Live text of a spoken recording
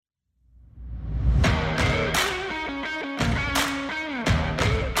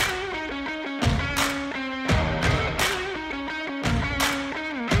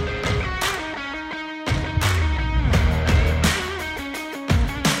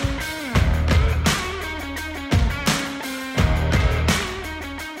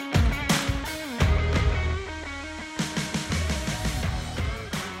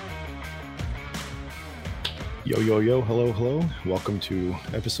Yo, hello, hello. Welcome to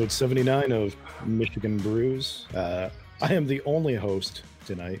episode 79 of Michigan Brews. I am the only host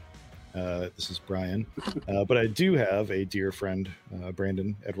tonight. This is Brian, but I do have a dear friend,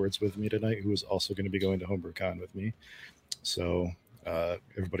 Brandon Edwards, with me tonight, who is also going to be going to HomebrewCon with me. So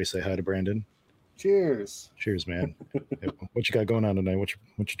everybody say hi to Brandon. Cheers. Cheers, man. What you got going on tonight? What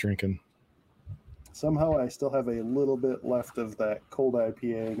you drinking? Somehow I still have a little bit left of that cold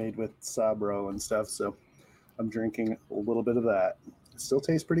IPA made with Sabro and stuff, so I'm drinking a little bit of that. It still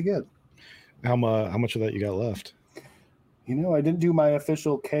tastes pretty good. How much of that you got left? You know, I didn't do my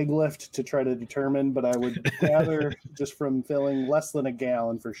official keg lift to try to determine, but I would gather just from filling less than a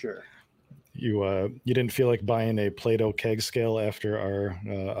gallon for sure. You didn't feel like buying a Play-Doh keg scale after our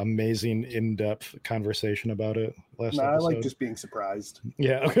amazing in-depth conversation about it last episode? I like just being surprised.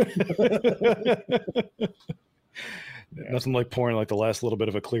 Yeah. Nothing like pouring like the last little bit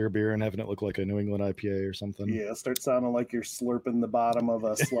of a clear beer and having it look like a New England IPA or something. Yeah, start sounding like you're slurping the bottom of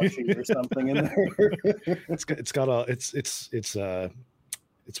a slushie or something in there.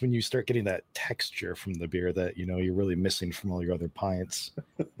 It's when you start getting that texture from the beer that you're really missing from all your other pints.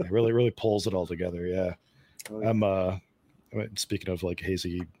 It really pulls it all together. Yeah. Oh, yeah. I'm speaking of like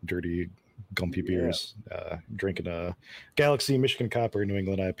hazy, dirty, gumpy beers. Drinking a Galaxy Michigan Copper New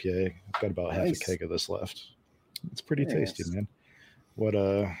England IPA. I've got about half a keg of this left. It's pretty tasty, man. What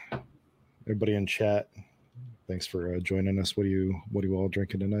everybody in chat, thanks for joining us. What are you all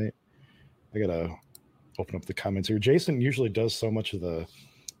drinking tonight? I gotta open up the comments here. Jason usually does so much of the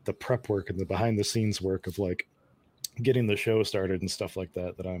prep work and the behind the scenes work of like getting the show started and stuff like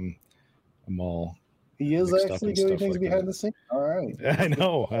that I'm all he is actually doing things like behind the scenes. All right. I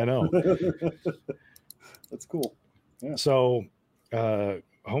know. That's cool. Yeah. So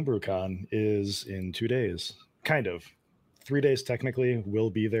HomebrewCon is in 2 days. Kind of 3 days technically.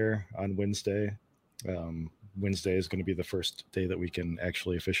 We'll be there on Wednesday. Wednesday is going to be the first day that we can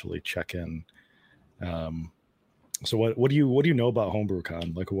actually officially check in. So what do you know about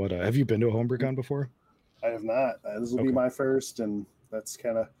HomebrewCon? Like what have you been to a HomebrewCon before? I have not. This will be my first, and that's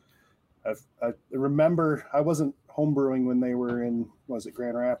kind of I remember I wasn't homebrewing when they were in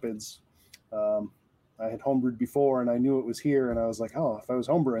Grand Rapids. I had homebrewed before, and I knew it was here, and I was like, oh, if I was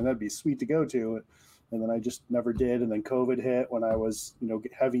homebrewing, that'd be sweet to go to. And then I just never did. And then COVID hit when I was,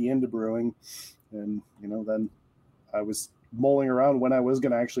 heavy into brewing. And, then I was mulling around when I was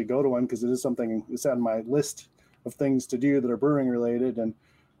going to actually go to one because it is something that's on my list of things to do that are brewing related. And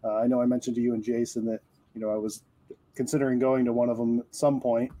I know I mentioned to you and Jason that, I was considering going to one of them at some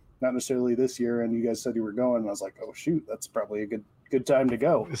point, not necessarily this year. And you guys said you were going. And I was like, oh, shoot, that's probably a good time to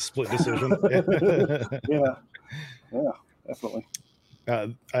go. A split decision. Yeah, definitely.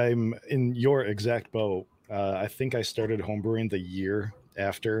 I'm in your exact boat. I think I started homebrewing the year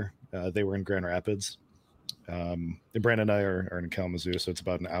after they were in Grand Rapids. And Brandon and I are in Kalamazoo, so it's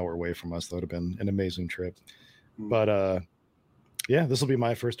about an hour away from us. That would have been an amazing trip. But this will be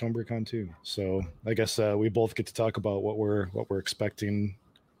my first HomebrewCon too. So I guess we both get to talk about what we're expecting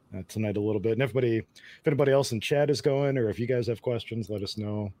tonight a little bit. And if anybody else in chat is going, or if you guys have questions, let us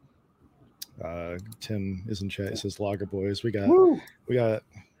know. Tim is in chat. He says Lager Boys. We got I don't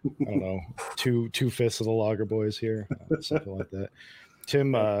know, 2/5 of the Lager Boys here, something like that.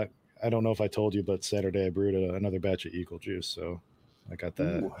 Tim, I don't know if I told you, but Saturday I brewed another batch of Eagle Juice, so I got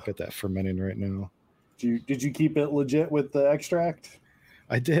that fermenting right now. Did you keep it legit with the extract?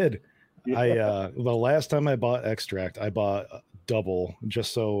 I did. Yeah. The last time I bought extract, I bought double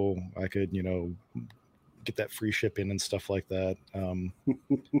just so I could get that free shipping and stuff like that.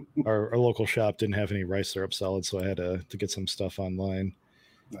 Our local shop didn't have any rice syrup solids, so I had to get some stuff online.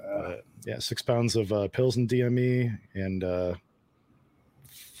 6 pounds of Pilsen DME and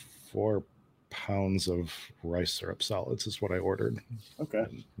 4 pounds of rice syrup solids is what I ordered. Okay.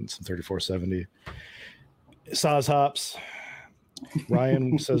 And some 3470 Saaz hops.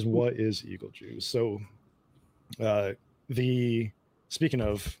 Ryan says, what is Eagle Juice? So speaking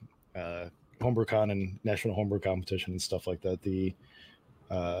of HomebrewCon and National Homebrew Competition and stuff like that, the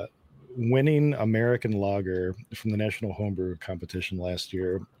winning American lager from the National Homebrew Competition last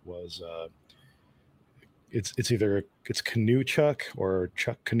year was it's Canoe Chuck or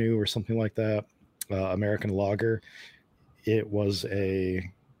Chuck Canoe or something like that, American lager. It was a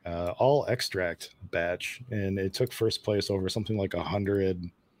all extract batch, and it took first place over something like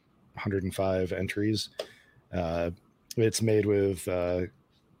 105 entries. It's made with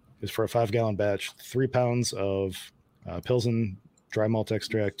is for a 5-gallon batch, 3 pounds of Pilsen dry malt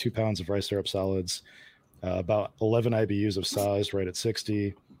extract, 2 pounds of rice syrup solids, about 11 IBUs of Saaz right at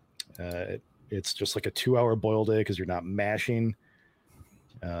 60. It's just like a 2-hour boil day because you're not mashing.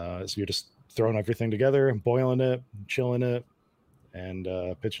 So you're just throwing everything together, boiling it, chilling it, and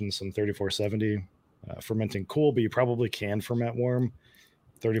pitching some 3470. Fermenting cool, but you probably can ferment warm.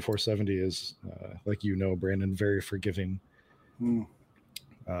 3470 is, like Brandon, very forgiving.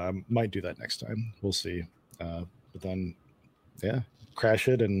 Might do that next time. We'll see. But then, yeah, crash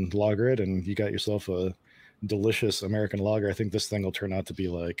it and lager it, and you got yourself a delicious American lager. I think this thing will turn out to be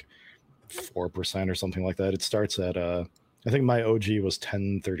like 4% or something like that. It starts at, I think my OG was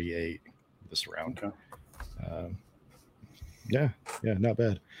 1038 this round. Okay. Yeah, not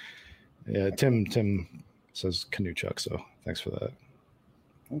bad. Yeah, Tim says Canoe Chuck, so thanks for that.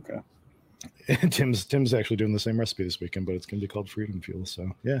 Okay. And Tim's actually doing the same recipe this weekend, but it's going to be called Freedom Fuel.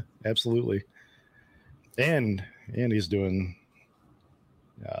 So yeah, absolutely. And he's doing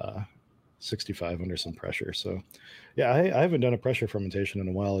 65 under some pressure. So yeah, I haven't done a pressure fermentation in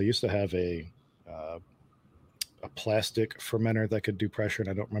a while. I used to have a plastic fermenter that could do pressure, and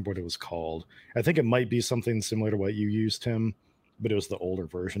I don't remember what it was called. I think it might be something similar to what you used, Tim, but it was the older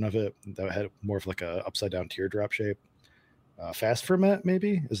version of it that had more of like a upside down teardrop shape. Fast ferment,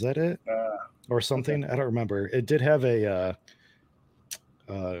 maybe, is that it, or something? Okay. I don't remember. It did have a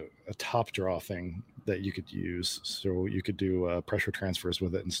top draw thing that you could use, so you could do pressure transfers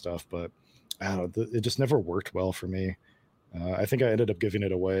with it and stuff. But I don't know, it just never worked well for me. I think I ended up giving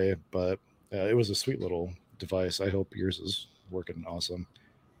it away, but it was a sweet little device. I hope yours is working awesome.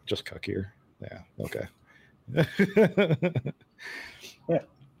 Just cuck here. Yeah. Okay. Yeah.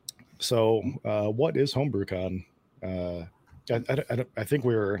 So, what is HomebrewCon? I think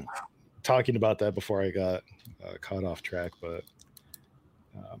we were talking about that before I got caught off track, but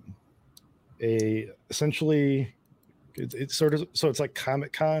essentially it's sort of, so it's like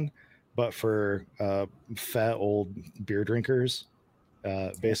Comic-Con, but for fat old beer drinkers,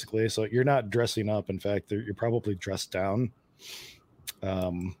 basically. So you're not dressing up. In fact, you're probably dressed down.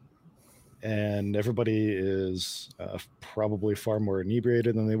 And everybody is probably far more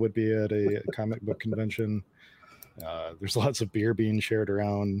inebriated than they would be at a comic book convention. There's lots of beer being shared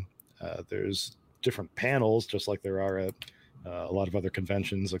around. There's different panels, just like there are at a lot of other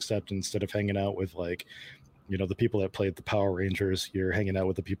conventions, except instead of hanging out with like, the people that played the Power Rangers, you're hanging out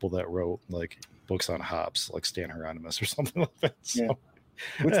with the people that wrote like books on hops, like Stan Hieronymus or something like that. So. Yeah.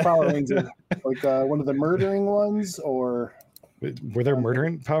 Which Power Ranger? Like one of the murdering ones, or? Were there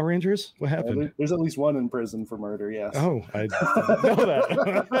murdering Power Rangers? What happened? There's at least one in prison for murder, yes. Oh, I didn't know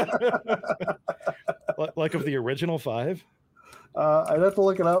that. Like of the original 5? I'd have to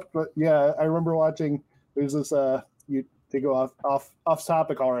look it up, but yeah, I remember watching. There's this. They go off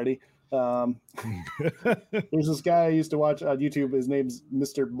topic already. There's this guy I used to watch on YouTube. His name's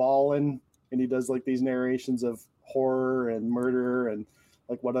Mr. Ballin, and he does like these narrations of horror and murder and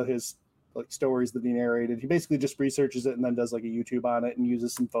like one of his like stories that he narrated. He basically just researches it and then does like a YouTube on it and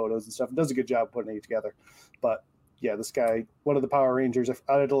uses some photos and stuff. And does a good job putting it together. But yeah, this guy, one of the Power Rangers,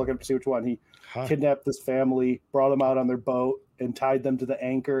 I had to look up to see which one. He kidnapped this family, brought them out on their boat, and tied them to the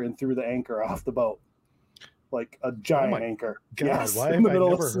anchor and threw the anchor off the boat. Like a giant anchor. God, yes, why have I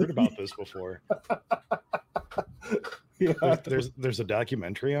never heard about this before? Yeah. There's a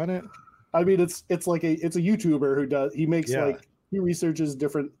documentary on it. I mean, it's like it's a YouTuber he makes like, he researches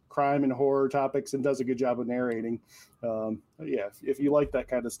different crime and horror topics and does a good job of narrating. Yeah, if you like that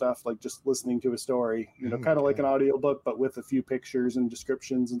kind of stuff, like just listening to a story, kind of like an audiobook, but with a few pictures and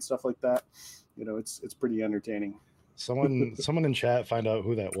descriptions and stuff like that, it's pretty entertaining. Someone in chat find out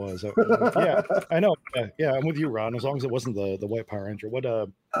who that was. Yeah, I know. Yeah, I'm with you, Ron. As long as it wasn't the White Power Ranger. What?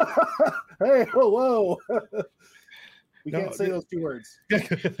 Hey, whoa! We can't say those 2 words.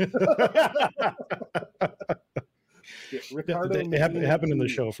 Ricardo, it happened in the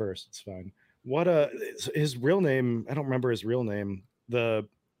show first. It's fine. What his real name? I don't remember his real name. The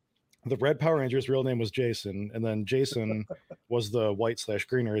Red Power Ranger's real name was Jason, and then Jason was the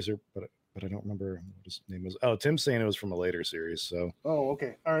White/Green Ranger, but I don't remember what his name was. Oh, Tim's saying it was from a later series. So. Oh,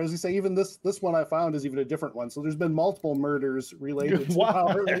 okay. All right. As you say, even this one I found is even a different one. So there's been multiple murders related to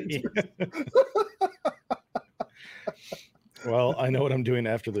Power Rangers. Well, I know what I'm doing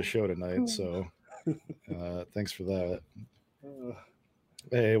after the show tonight, so thanks for that.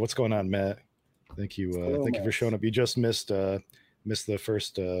 Hey, what's going on, Matt? Thank you. Thank you for showing up. You just missed the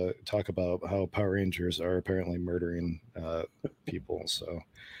first talk about how Power Rangers are apparently murdering people. So,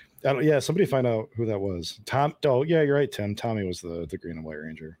 somebody find out who that was. Tom. Oh, yeah, you're right, Tim. Tommy was the Green and White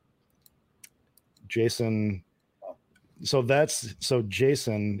Ranger. Jason. So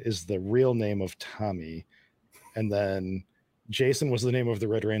Jason is the real name of Tommy, and then Jason was the name of the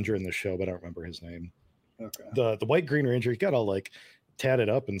Red Ranger in the show, but I don't remember his name. Okay. The White Green Ranger, he got all like tatted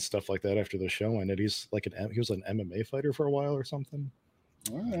up and stuff like that after the show, and he was like he was an MMA fighter for a while or something.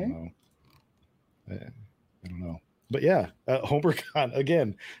 All right. I don't know, but yeah, HomebrewCon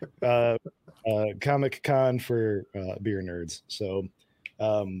again, Comic Con for beer nerds. So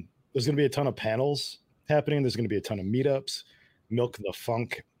there's going to be a ton of panels happening. There's going to be a ton of meetups. Milk the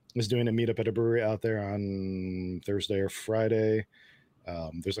Funk is doing a meetup at a brewery out there on Thursday or Friday.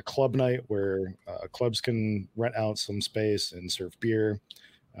 There's a club night where clubs can rent out some space and serve beer.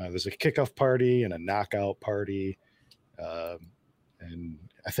 There's a kickoff party and a knockout party. And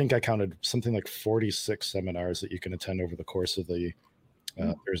I think I counted something like 46 seminars that you can attend over the course of the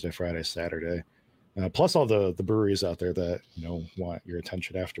Thursday, Friday, Saturday. Plus all the breweries out there that, want your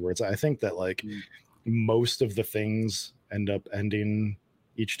attention afterwards. I think that like most of the things end up ending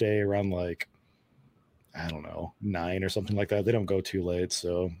each day around like, I don't know, 9 or something like that. They don't go too late.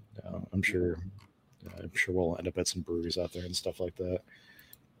 So I'm sure we'll end up at some breweries out there and stuff like that.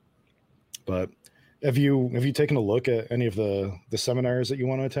 But have you taken a look at any of the seminars that you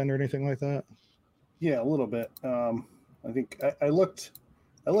want to attend or anything like that? Yeah, a little bit. I think I looked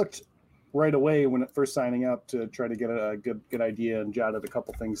right away when first signing up to try to get a good idea and jotted a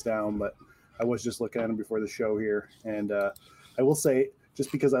couple things down, but I was just looking at them before the show here. And I will say,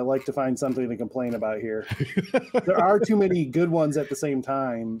 just because I like to find something to complain about here, there are too many good ones at the same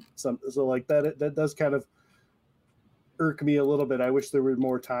time. So like that does kind of irk me a little bit. I wish there were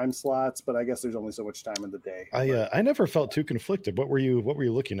more time slots, but I guess there's only so much time in the day. I never felt too conflicted. What were you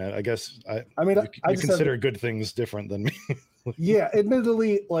looking at? I guess I consider good things different than me. Yeah,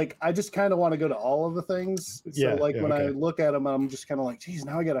 admittedly, like I just kind of want to go to all of the things. So when I look at them, I'm just kind of like, geez,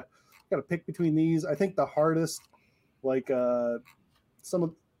 now I gotta pick between these. I think the hardest, like some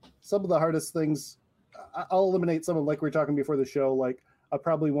of the hardest things, I'll eliminate some of, like we were talking before the show, like I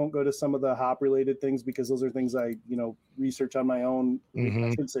probably won't go to some of the hop related things because those are things I, research on my own. Mm-hmm. I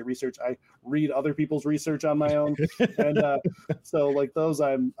shouldn't say research. I read other people's research on my own. And so like those,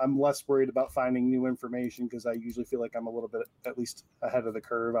 I'm less worried about finding new information because I usually feel like I'm a little bit at least ahead of the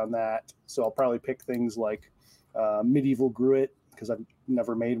curve on that. So I'll probably pick things like medieval Gruit because I've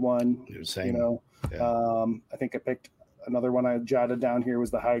never made one. Same. Yeah. I think I picked another one I jotted down here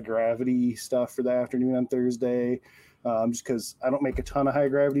was the high gravity stuff for the afternoon on Thursday. Just because I don't make a ton of high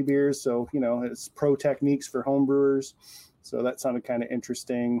gravity beers. So, it's pro techniques for home brewers. So that sounded kind of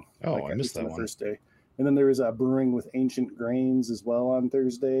interesting. Oh, I missed that on the one. First day. And then there was a brewing with ancient grains as well on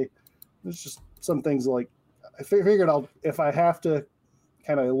Thursday. There's just some things like I figured if I have to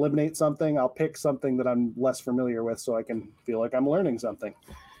kind of eliminate something, I'll pick something that I'm less familiar with so I can feel like I'm learning something.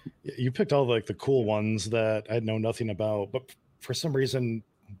 You picked all like the cool ones that I know nothing about, but for some reason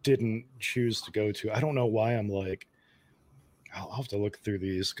didn't choose to go to. I don't know why. I'm like, I'll have to look through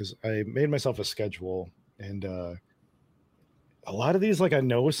these because I made myself a schedule and a lot of these, like I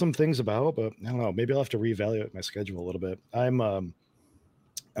know some things about, but I don't know, maybe I'll have to reevaluate my schedule a little bit. I'm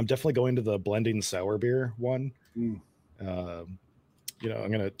definitely going to the blending sour beer one. I'm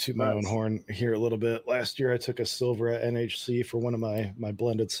going to toot my own horn here a little bit. Last year I took a silver at NHC for one of my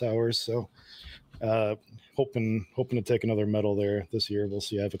blended sours. So hoping to take another medal there this year. We'll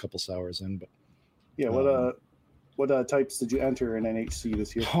see. I have a couple sours in, but yeah. What types did you enter in NHC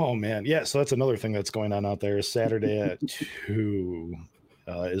this year? Oh man. Yeah. So that's another thing that's going on out there. Saturday at 2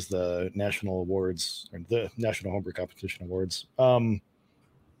 is the national awards or the National Homebrew Competition Awards.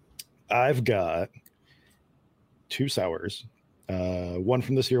 I've got 2 sours. One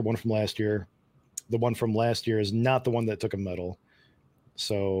from this year, one from last year. The one from last year is not the one that took a medal.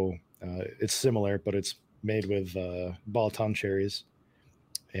 So it's similar, but it's made with Balaton cherries.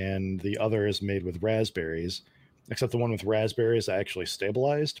 And the other is made with raspberries, except the one with raspberries I actually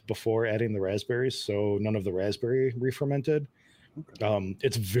stabilized before adding the raspberries. So none of the raspberry re-fermented. Okay.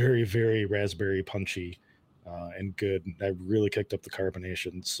 It's very, very raspberry punchy and good. I really kicked up the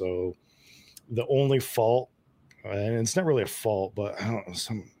carbonation. So the only fault, and it's not really a fault, but I don't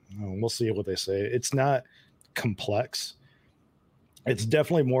know, we'll see what they say. It's not complex. It's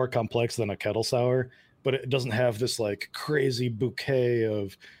definitely more complex than a kettle sour, but it doesn't have this like crazy bouquet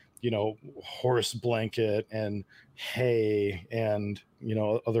of, horse blanket and hay and,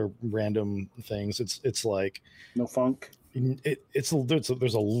 other random things. It's like no funk. There's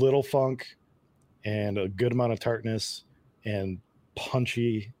a little funk and a good amount of tartness and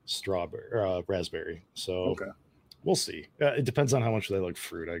punchy strawberry, raspberry. So okay. We'll see. It depends on how much they like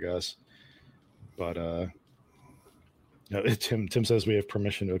fruit, I guess. But Tim says we have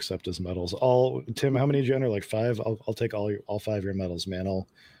permission to accept his medals. Tim, how many did you enter? Like 5? I'll take all 5 of your medals, man.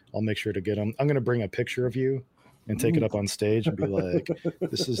 I'll make sure to get them. I'm gonna bring a picture of you and take it up on stage and be like,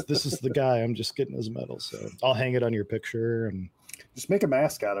 this is the guy. I'm just getting his medal. So I'll hang it on your picture and just make a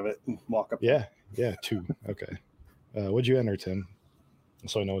mask out of it and walk up. Yeah, 2. Okay. What'd you enter, Tim?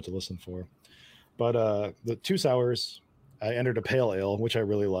 So I know what to listen for. But the two sours, I entered a pale ale, which I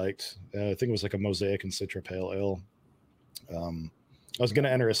really liked. I think it was like a Mosaic and Citra pale ale. I was going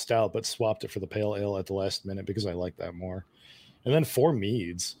to enter a stout, but swapped it for the pale ale at the last minute because I like that more. And then 4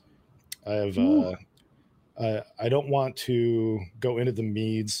 meads. I have. I don't want to go into the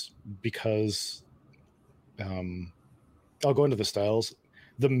meads because I'll go into the styles.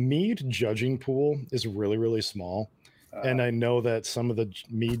 The mead judging pool is really, really small. And I know that some of the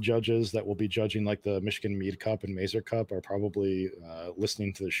mead judges that will be judging like the Michigan Mead Cup and Mazer Cup are probably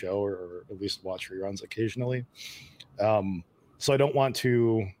listening to the show or at least watch reruns occasionally. So I don't want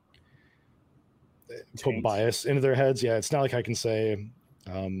to put bias into their heads. Yeah, it's not like I can say,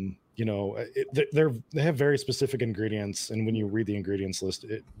 you know, they have very specific ingredients, and when you read the ingredients list,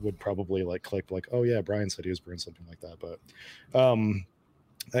 it would probably like click like, oh yeah, Brian said he was brewing something like that. But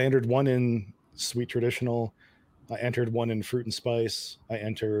I entered one in sweet traditional. I entered one in fruit and spice. I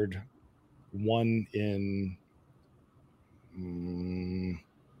entered one in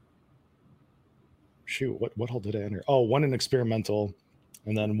what all did I enter? Oh, one in experimental,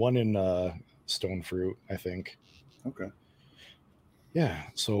 and then one in stone fruit, I think. Okay. Yeah,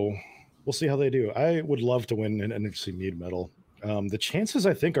 so we'll see how they do. I would love to win an NHC Mead medal. The chances,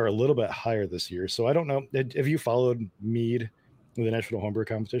 I think, are a little bit higher this year. So I don't know. Have you followed Mead with the National Homebrew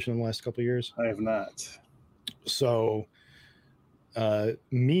Competition in the last couple of years? I have not. So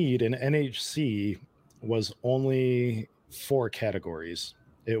Mead and NHC was only 4 categories.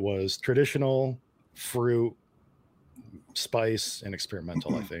 It was traditional, fruit, spice, and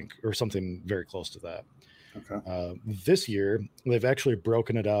experimental, I think, or something very close to that. Okay. This year, they've actually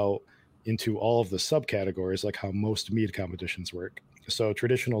broken it out into all of the subcategories, like how most mead competitions work. So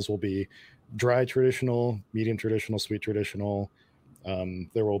traditionals will be dry traditional, medium traditional, sweet traditional.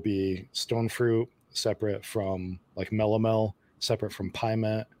 There will be stone fruit separate from like melomel, separate from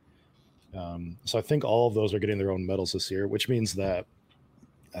Pymet. So I think all of those are getting their own medals this year, which means that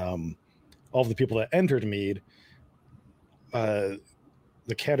all of the people that entered mead,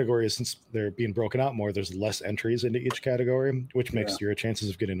 the categories, since they're being broken out more, there's less entries into each category, which makes your chances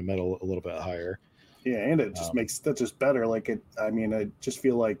of getting a medal a little bit higher. Yeah, and it just makes that just better. Like I just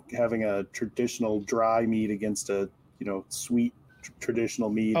feel like having a traditional dry mead against a sweet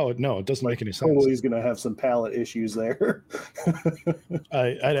traditional mead. Oh no, it doesn't make any sense. Totally is going to have some palate issues there.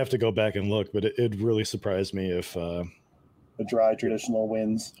 I'd have to go back and look, but it really surprised me if a dry traditional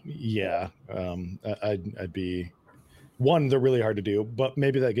wins. Yeah, I'd be. One, they're really hard to do, but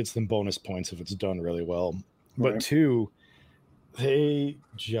maybe that gets them bonus points if it's done really well. But 2, they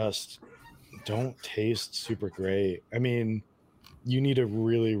just don't taste super great. I mean, you need to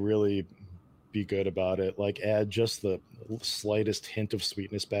really, really be good about it. Like add just the slightest hint of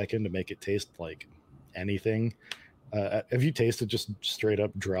sweetness back in to make it taste like anything. Have you tasted just straight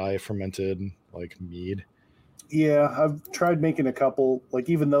up dry fermented like mead? Yeah, I've tried making a couple. Like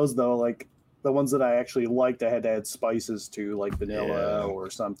even those though, like the ones that I actually liked, I had to add spices to, like vanilla or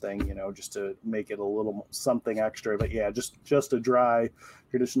something, just to make it a little something extra. But yeah, just a dry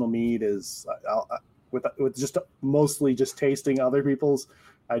traditional mead is with just mostly just tasting other people's.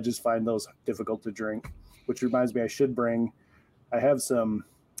 I just find those difficult to drink. Which reminds me, I have some,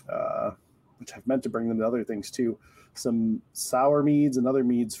 which I've meant to bring them to other things too. Some sour meads and other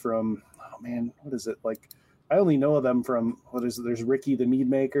meads from, what is it like? I only know them from there's Ricky the mead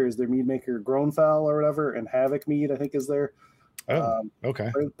maker, is their mead maker Groenfell or whatever, and Havoc Mead I think is there. Okay.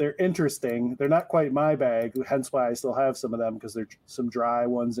 They're interesting. They're not quite my bag, hence why I still have some of them, because they're some dry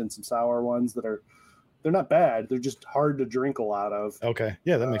ones and some sour ones they're not bad. They're just hard to drink a lot of. Okay,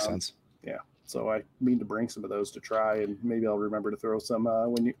 yeah, that makes sense. Yeah, so I mean to bring some of those to try, and maybe I'll remember to throw some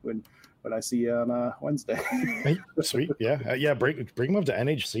when I see you on Wednesday. Hey, sweet. Yeah. Bring them up to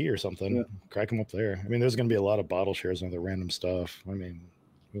NHC or something. Yeah. Crack them up there. I mean, there's going to be a lot of bottle shares and other random stuff. I mean,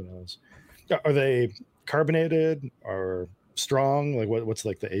 who knows? Are they carbonated or strong? Like what's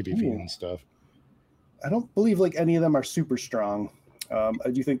like the ABV and stuff? I don't believe like any of them are super strong.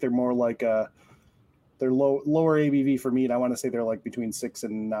 I do think they're more like they're lower ABV for meat. I want to say they're like between 6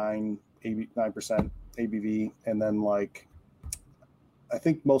 and 9% ABV, and then like I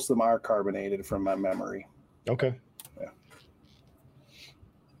think most of them are carbonated from my memory. Okay.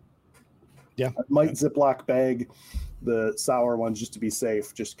 Yeah. I might Ziploc bag the sour ones just to be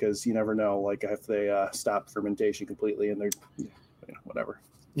safe, just because you never know. Like if they stop fermentation completely and they're whatever.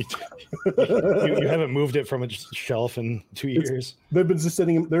 You haven't moved it from a shelf in 2 years. They've been just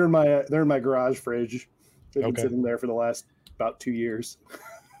sitting. They're in my garage fridge. They've been sitting there for the last about 2 years.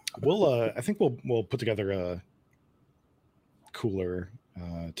 I think we'll put together a cooler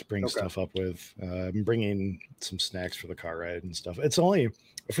to bring stuff up with. I'm bringing some snacks for the car ride and stuff. It's only,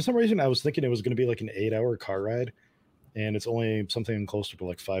 for some reason, I was thinking it was going to be like an 8-hour car ride, and it's only something closer to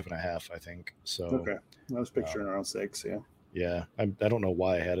like 5.5, I think. So okay, I was picturing around 6. Yeah. Yeah, I don't know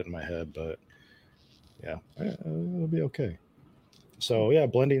why I had it in my head, but yeah, it'll be okay. So yeah,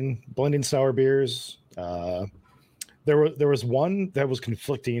 blending sour beers. There was one that was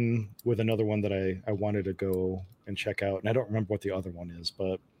conflicting with another one that I wanted to go and check out, and I don't remember what the other one is,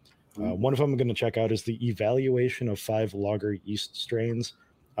 but one of them I'm going to check out is the evaluation of 5 lager yeast strains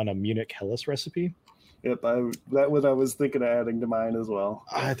on a Munich Helles recipe. Yep, that was I was thinking of adding to mine as well.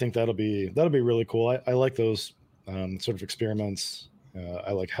 I think that'll be really cool. I like those sort of experiments.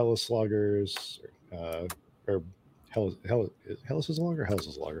 I like Helles lagers, or Helles is lager. Helles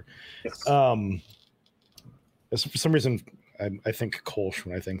is lager. Yes. For some reason, I think Kolsch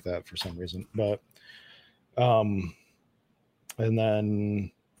when I think that for some reason, but and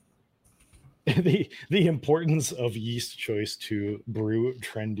then the importance of yeast choice to brew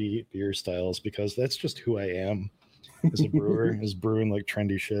trendy beer styles, because that's just who I am as a brewer, is brewing like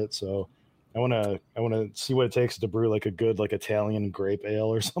trendy shit. So I want to see what it takes to brew like a good like Italian grape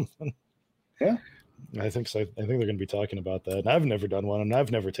ale or something. Yeah, I think so. I think they're going to be talking about that. And I've never done one, and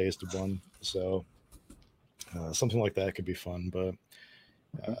I've never tasted one, so something like that could be fun. But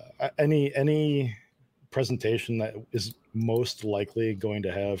any presentation that is most likely going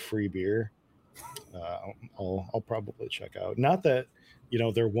to have free beer, I'll probably check out. Not that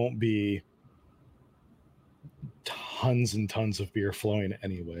there won't be tons and tons of beer flowing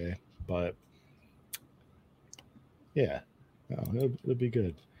anyway, but yeah, it'll be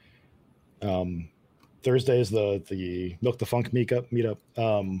good. Thursday is the Milk the Funk meetup.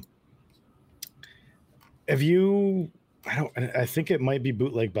 Have you? I think it might be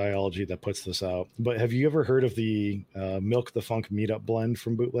Bootleg Biology that puts this out, but have you ever heard of the Milk the Funk meetup blend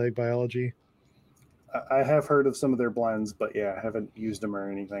from Bootleg Biology? I have heard of some of their blends, but yeah, I haven't used them or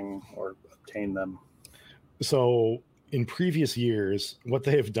anything or obtained them. So in previous years, what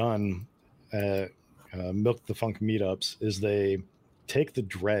they have done at Milk the Funk meetups is they take the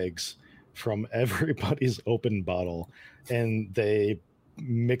dregs from everybody's open bottle and they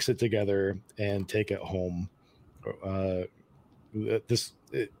mix it together and take it home. I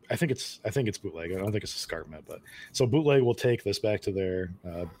think it's Bootleg. I don't think it's Escarpment, but so Bootleg will take this back to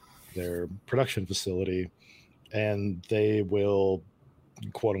their production facility, and they will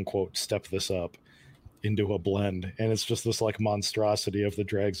quote unquote step this up into a blend, and it's just this like monstrosity of the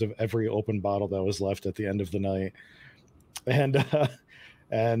dregs of every open bottle that was left at the end of the night, and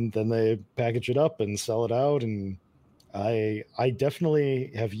then they package it up and sell it out. And I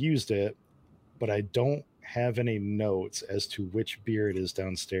definitely have used it, but I don't have any notes as to which beer it is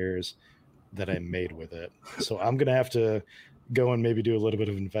downstairs that I made with it. So I'm gonna have to go and maybe do a little bit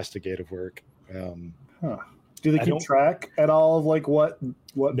of investigative work. Do they keep track at all of like what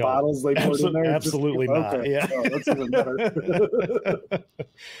bottles they put in there? Absolutely not. Okay. Yeah, that's even better.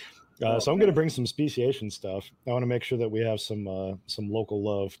 So I'm going to bring some speciation stuff. I want to make sure that we have some local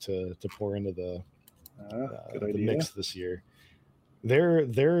love to pour into the mix this year.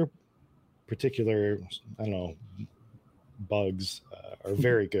 Their particular, I don't know, bugs are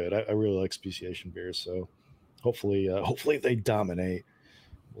very good. I really like speciation beers, so hopefully they dominate.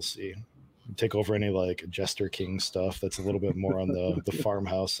 We'll see. Take over any like Jester King stuff that's a little bit more on the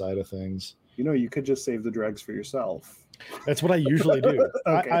farmhouse side of things. You could just save the dregs for yourself. That's what I usually do.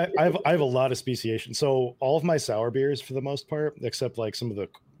 Okay. I have a lot of speciation. So all of my sour beers, for the most part, except like some of the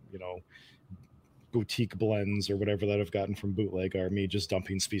boutique blends or whatever that I've gotten from Bootleg, are me just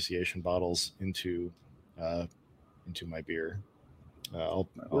dumping speciation bottles into my beer. I'll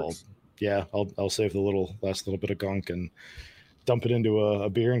save the last little bit of gunk and dump it into a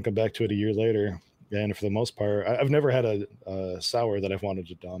beer and come back to it a year later. And for the most part, I've never had a sour that I've wanted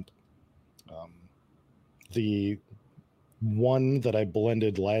to dump. The one that I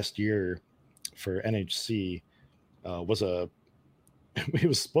blended last year for NHC was it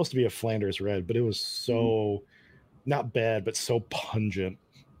was supposed to be a Flanders red, but it was so not bad, but so pungent.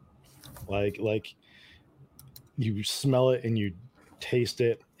 Like you smell it and you taste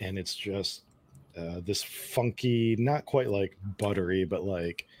it, and it's just this funky, not quite like buttery, but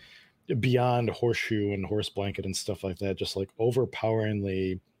like beyond horseshoe and horse blanket and stuff like that, just like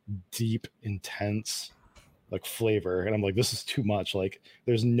overpoweringly deep, intense like flavor. And I'm like, this is too much. Like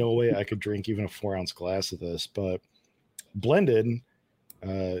there's no way I could drink even a 4-ounce glass of this. But blended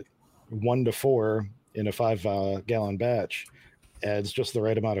 1 to 4 in a 5-gallon batch adds just the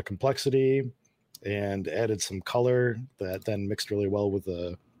right amount of complexity and added some color that then mixed really well with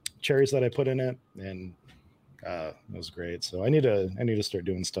the cherries that I put in it. And That was great. So I need to start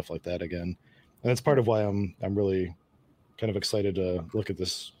doing stuff like that again, and that's part of why I'm really kind of excited to look at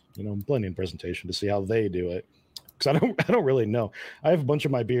this, blending presentation to see how they do it. Because I don't really know. I have a bunch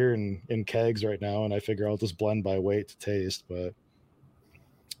of my beer in kegs right now, and I figure I'll just blend by weight to taste. But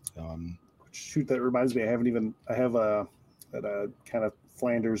shoot, that reminds me. I have a kind of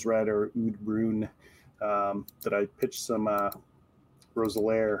Flanders Red or Oud Bruin that I pitched some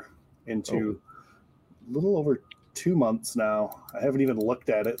Roselaire into a little over 2 months now. I haven't even looked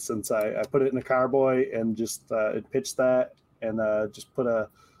at it since I put it in a carboy and just pitched that and just put a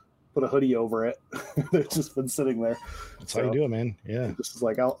hoodie over it. It's just been sitting there. That's how you do it, man. Yeah. Just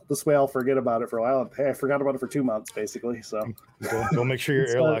like this way I'll forget about it for a while. Hey, I forgot about it for 2 months basically. So go make sure your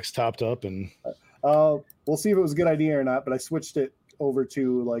airlock's topped up and we'll see if it was a good idea or not, but I switched it over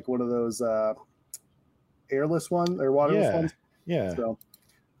to like one of those airless ones or waterless ones. Yeah. So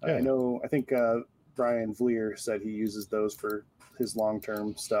I think Brian Vlier said he uses those for his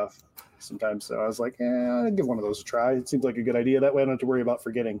long-term stuff sometimes. So I was like, I'd give one of those a try. It seems like a good idea. That way I don't have to worry about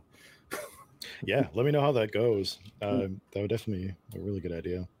forgetting. Yeah, let me know how that goes. That would definitely be a really good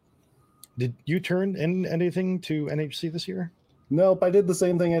idea. Did you turn in anything to NHC this year? Nope, I did the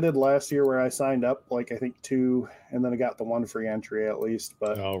same thing I did last year where I signed up like I think 2 and then I got the 1 free entry at least.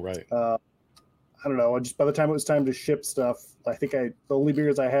 But right. I don't know. By the time it was time to ship stuff, I think the only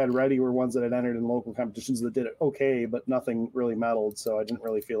beers I had ready were ones that had entered in local competitions that did it okay, but nothing really meddled. So I didn't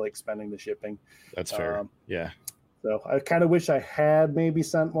really feel like spending the shipping. That's fair. Yeah. So I kind of wish I had maybe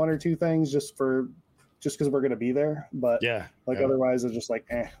sent 1 or 2 things just because we're going to be there. But otherwise it's just like,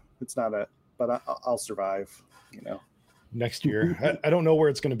 it's not but I'll survive, Next year. I don't know where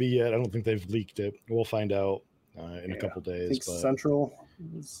it's going to be yet. I don't think they've leaked it. We'll find out in a couple days. I think Central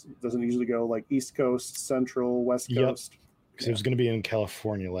doesn't usually go like East Coast, Central, West Coast. Because it was going to be in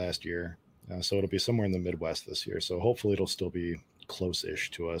California last year. So it'll be somewhere in the Midwest this year. So hopefully it'll still be close-ish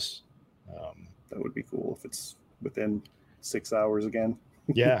to us. That would be cool if it's within 6 hours again.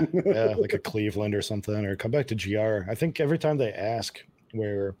 yeah, like a Cleveland or something, or come back to GR. I think every time they ask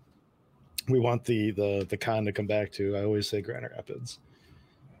where we want the con to come back to, I always say Grand Rapids.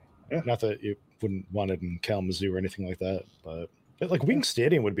 Yeah. Not that you wouldn't want it in Kalamazoo or anything like that, but like Wing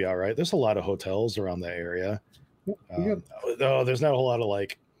Stadium would be all right. There's a lot of hotels around that area. Though there's not a whole lot of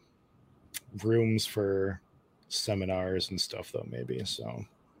like rooms for seminars and stuff though, maybe. So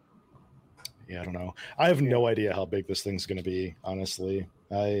yeah, I don't know. I have no idea how big this thing's going to be, honestly.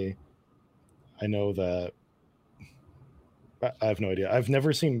 I know that I have no idea. I've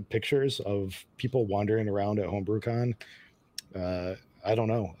never seen pictures of people wandering around at HomebrewCon. I don't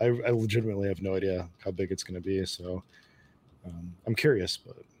know. I legitimately have no idea how big it's going to be. So I'm curious,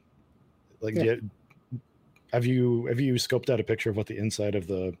 but like, have you scoped out a picture of what the inside of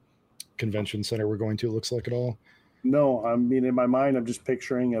the convention center we're going to looks like at all? No, I mean, in my mind, I'm just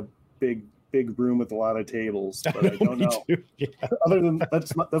picturing a big room with a lot of tables, but I don't know. Yeah. Other than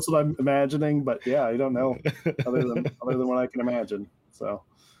that's what I'm imagining, but yeah, I don't know. other than what I can imagine. So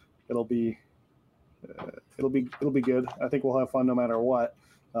it'll be good. I think we'll have fun no matter what.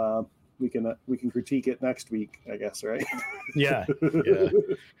 We can critique it next week, I guess, right? Yeah.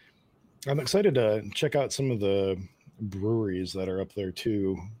 I'm excited to check out some of the breweries that are up there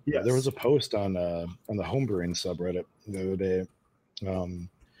too. Yes. There was a post on the homebrewing subreddit the other day.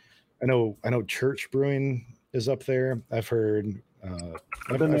 I know Church Brewing is up there. I've heard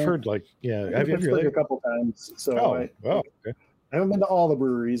I've heard like have you ever a couple times? So okay. I haven't been to all the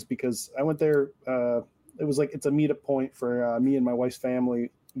breweries because I went there. It was like it's a meetup point for me and my wife's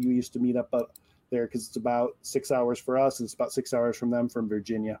family. We used to meet up there because it's about 6 hours for us, and it's about 6 hours from them from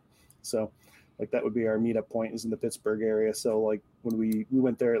Virginia. So like that would be our meetup point is in the Pittsburgh area. So like when we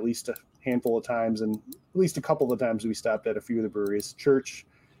went there at least a handful of times, and at least a couple of the times we stopped at a few of the breweries. Church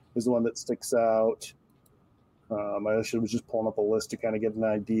is the one that sticks out. I was just pulling up a list to kind of get an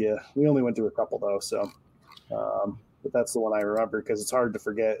idea. We only went to a couple though, so but that's the one I remember because it's hard to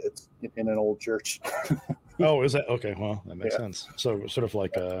forget. It's in an old church. Oh, is that okay? Well, that makes sense. So sort of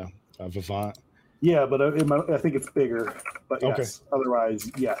like a Vivant. Yeah, but I think it's bigger. But yes,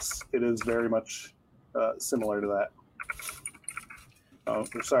 otherwise, yes, it is very much similar to that. Oh,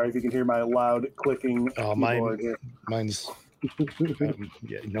 sorry if you can hear my loud clicking keyboard here. Mine's yours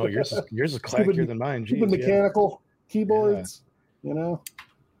is clackier than mine. Jeez, mechanical keyboards,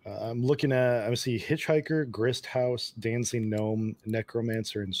 I'm looking at, I see Hitchhiker, Grist House, Dancing Gnome,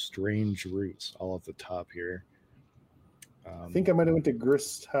 Necromancer, and Strange Roots all at the top here. I think I might have went to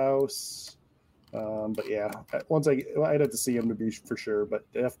Grist House, but yeah, I'd have to see him to be for sure. But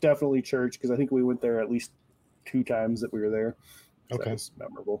definitely Church because I think we went there at least 2 times that we were there. Okay. That was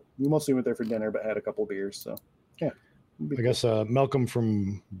memorable. We mostly went there for dinner, but had a couple beers. So, yeah. I guess Malcolm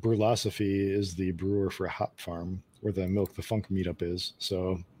from Brewlosophy is the brewer for Hop Farm, where the Milk the Funk meetup is.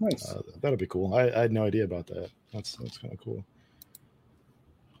 So nice. That'll be cool. I had no idea about that. That's kind of cool.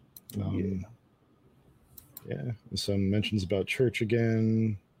 Yeah. Some mentions about church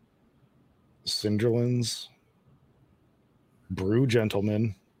again. Cinderlands. Brew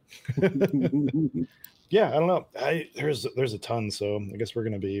Gentlemen. Yeah, I don't know. There's a ton, so I guess we're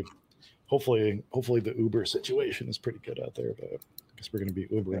gonna be hopefully the Uber situation is pretty good out there, but I guess we're gonna be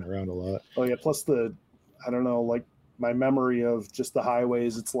Ubering around a lot. Oh yeah, plus I don't know, like my memory of just the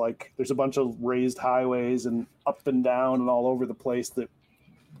highways, it's like there's a bunch of raised highways and up and down and all over the place that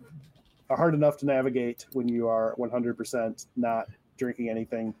are hard enough to navigate when you are 100% not drinking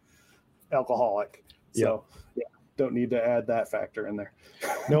anything alcoholic. So yeah, don't need to add that factor in there.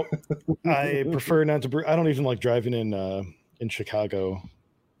 Nope. I prefer not to brew. I don't even like driving in Chicago,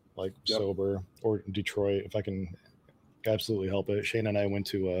 like sober, or Detroit if I can absolutely help it. Shane and I went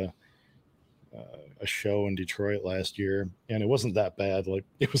to a show in Detroit last year, and it wasn't that bad. Like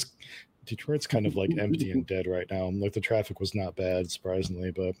Detroit's kind of like empty and dead right now. Like the traffic was not bad,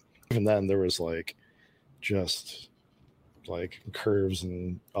 surprisingly, but even then there was like just like curves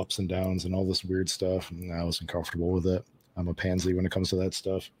and ups and downs and all this weird stuff, and I wasn't comfortable with it. I'm a pansy when it comes to that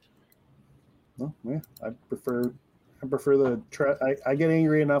stuff. Well, yeah, I prefer I get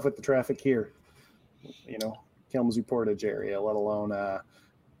angry enough with the traffic here, Kalamazoo Portage area, let alone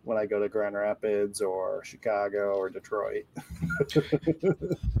when I go to Grand Rapids or Chicago or Detroit.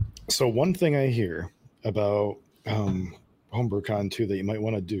 So one thing I hear about HomebrewCon too that you might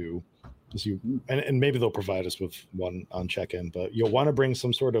want to do is and maybe they'll provide us with one on check-in, but you'll want to bring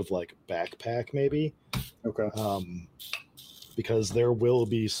some sort of like backpack maybe. Okay. Because there will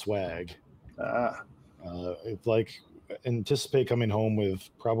be swag. Like anticipate coming home with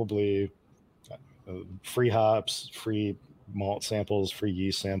probably free hops, free malt samples, free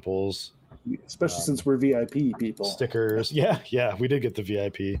yeast samples. Especially since we're VIP people. Stickers. Yeah, we did get the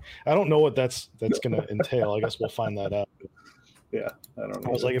VIP. I don't know what that's going to entail. I guess we'll find that out. Yeah, I don't know.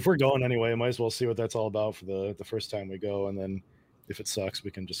 I was like, if we're going anyway, I might as well see what that's all about for the first time we go, and then if it sucks,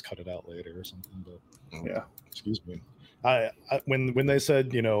 we can just cut it out later or something. But yeah, excuse me. I when they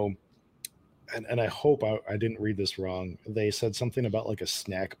said, and I hope I didn't read this wrong. They said something about like a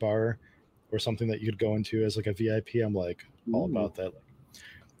snack bar or something that you could go into as like a VIP. I'm like all about that.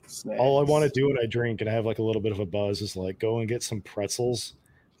 Like, all I want to do when I drink and I have like a little bit of a buzz is like go and get some pretzels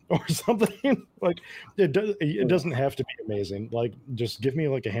or something. Like it doesn't have to be amazing. Like just give me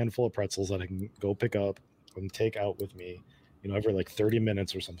like a handful of pretzels that I can go pick up and take out with me, every like 30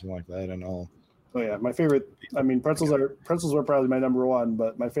 minutes or something like that, and I'll. Oh yeah, my favorite. I mean, pretzels are probably my number one.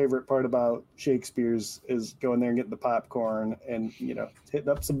 But my favorite part about Shakespeare's is going there and getting the popcorn, and hitting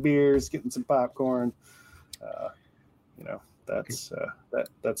up some beers, getting some popcorn. That's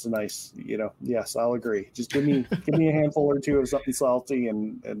a nice. Yes, I'll agree. Just give me a handful or two of something salty,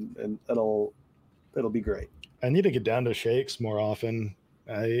 and it'll be great. I need to get down to Shakes more often.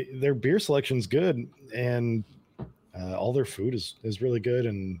 Their beer selection's good, and all their food is really good,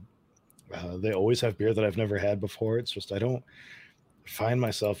 and. They always have beer that I've never had before. It's just I don't find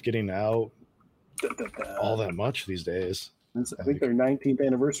myself getting out all that much these days. I think their 19th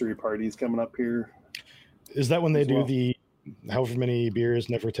anniversary party is coming up here. Is that when they do the however many beers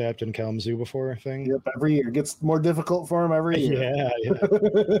never tapped in Kalamazoo before thing? Yep, every year. It gets more difficult for them every year.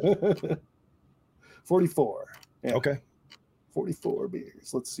 Yeah. 44. Yeah. Okay. 44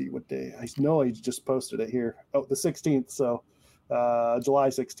 beers. Let's see what day. I know I just posted it here. Oh, the 16th. So July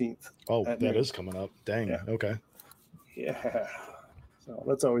 16th. Oh, that is coming up. Dang. Yeah. Okay. Yeah. So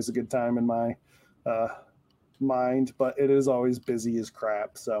that's always a good time in my mind, but it is always busy as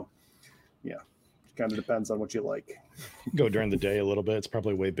crap. So yeah, it kind of depends on what you like. Go during the day a little bit. It's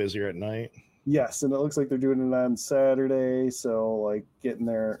probably way busier at night. Yes, and it looks like they're doing it on Saturday. So like getting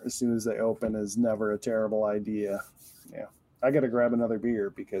there as soon as they open is never a terrible idea. Yeah. I got to grab another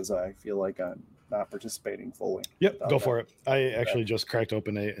beer because I feel like I'm not participating fully. Yep, go for it. I actually just cracked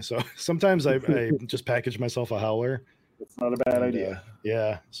open so sometimes I just package myself a howler. It's not a bad idea.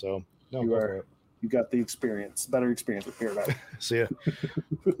 Yeah, so no, you got the experience, better experience with beer now. See ya.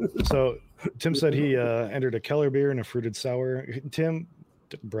 So Tim said he entered a Keller beer and a fruited sour. Tim,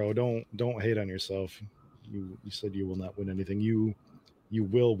 bro, don't hate on yourself. You said you will not win anything. You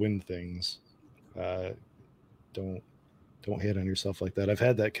will win things. Don't hate on yourself like that. I've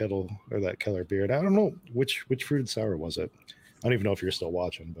had that Keller beer. And I don't know which fruited sour was it. I don't even know if you're still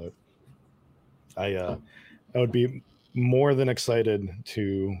watching, but I would be more than excited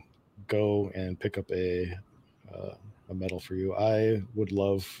to go and pick up a a medal for you. I would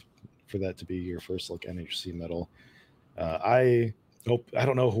love for that to be your first like NHC medal. I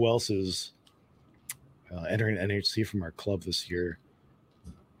don't know who else is entering NHC from our club this year.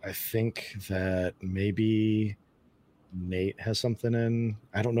 I think that maybe Nate has something in.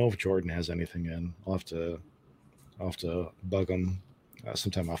 I don't know if Jordan has anything in. I'll have to bug him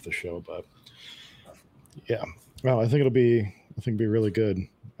sometime off the show, but yeah. Well, I think it'll be really good.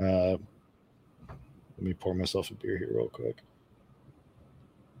 Let me pour myself a beer here real quick.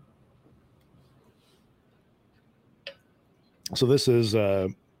 So this is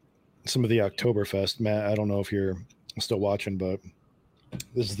some of the Oktoberfest. Matt, I don't know if you're still watching, but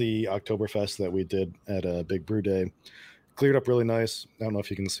this is the Oktoberfest that we did at a Big Brew Day. Cleared up really nice. I don't know if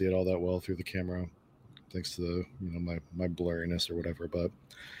you can see it all that well through the camera, thanks to the, my blurriness or whatever. But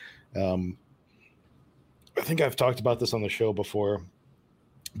I think I've talked about this on the show before,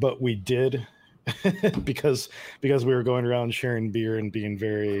 but we did because we were going around sharing beer and being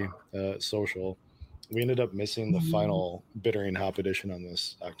very social. We ended up missing the final bittering hop edition on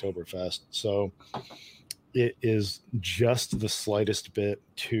this Oktoberfest. So it is just the slightest bit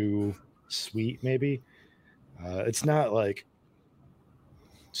too sweet, maybe. It's not like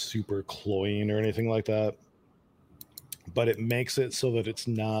super cloying or anything like that, but it makes it so that it's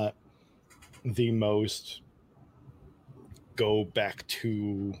not the most go back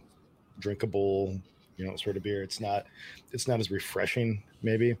to drinkable, sort of beer. It's not as refreshing,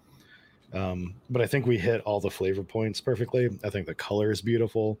 maybe. But I think we hit all the flavor points perfectly. I think the color is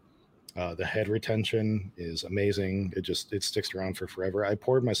beautiful. The head retention is amazing. It sticks around for forever. I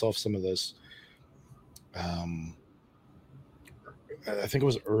poured myself some of this. I think it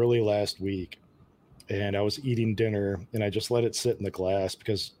was early last week, and I was eating dinner, and I just let it sit in the glass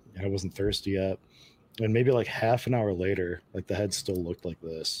because I wasn't thirsty yet. And maybe like half an hour later, like the head still looked like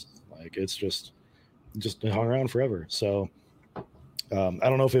this. Like it's just hung around forever. So I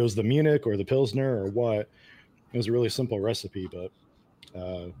don't know if it was the Munich or the Pilsner or what. It was a really simple recipe, but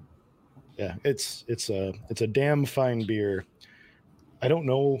yeah, it's a damn fine beer. I don't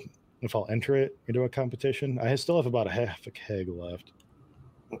know if I'll enter it into a competition. I still have about a half a keg left,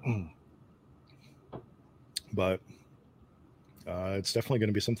 but it's definitely going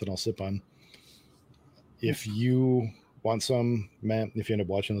to be something I'll sip on. If you want some, Matt, if you end up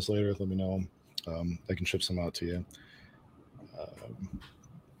watching this later, let me know. I can ship some out to you.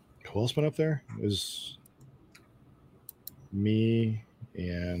 Who else went up there? It was me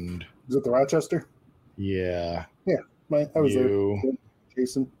and... Is it the Rochester? Yeah. Yeah, I was there.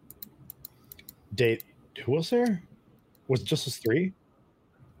 Jason. Date. Who was there? Was it just us three?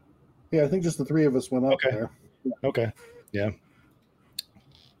 Yeah, I think just the three of us went up there. Yeah. Okay. Yeah.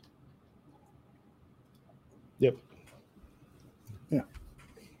 Yep. Yeah.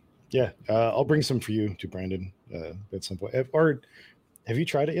 Yeah. I'll bring some for you too, Brandon, at some point. Or have you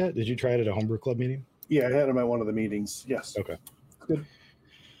tried it yet? Did you try it at a homebrew club meeting? Yeah, I had them at one of the meetings. Yes. Okay. Good.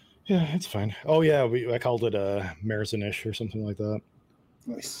 Yeah, it's fine. Oh yeah, I called it a Marizenish or something like that.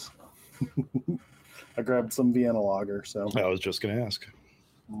 Nice. I grabbed some Vienna lager. So I was just gonna ask.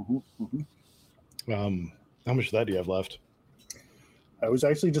 How much of that do you have left? I was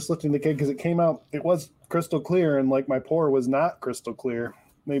actually just lifting the keg because it came out. It was crystal clear, and like my pour was not crystal clear.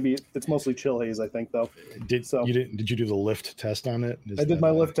 Maybe it's mostly chill haze, I think, though. Did you do the lift test on it? I did my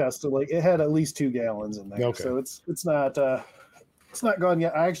lift test. So like it had at least 2 gallons in there. Okay. So it's not gone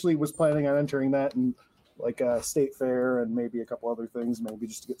yet. I actually was planning on entering that in like a state fair and maybe a couple other things, maybe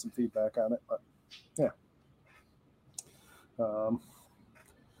just to get some feedback on it. But yeah,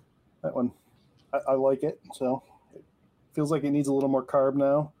 that one I like it. So it feels like it needs a little more carb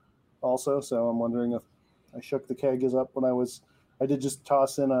now, also. So I'm wondering if I shook the kegs up when I did just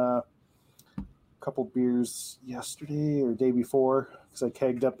toss in a couple beers yesterday or day before because I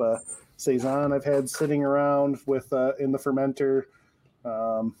kegged up a Saison I've had sitting around with in the fermenter,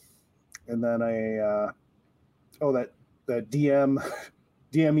 and then that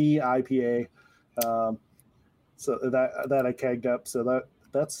DME IPA, so that I kegged up, so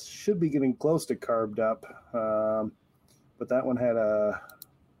that should be getting close to carbed up, but that one had a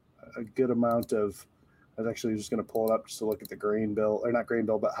good amount of. I was actually just going to pull it up just to look at the grain bill, or not grain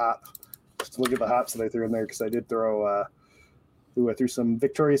bill, but hop. Just to look at the hops that I threw in there because I did throw. I threw some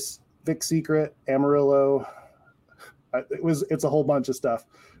Vic Secret, Amarillo. It's a whole bunch of stuff.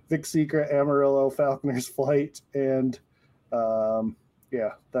 Vic Secret, Amarillo, Falconer's Flight, and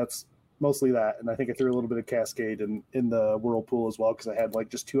yeah, that's mostly that. And I think I threw a little bit of Cascade in the Whirlpool as well because I had like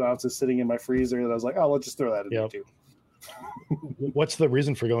just 2 ounces sitting in my freezer that I was like, oh, let's just throw that in there too. What's the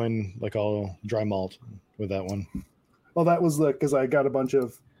reason for going like all dry malt with that one? Well, that was because I got a bunch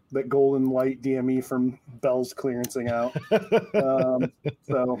of that golden white DME from Bell's clearancing out.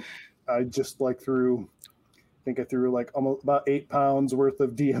 So I just threw, I think I threw almost about 8 pounds worth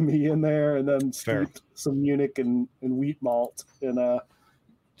of DME in there, and then steeped some Munich and wheat malt, and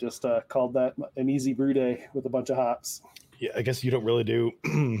just called that an easy brew day with a bunch of hops. Yeah, I guess you don't really do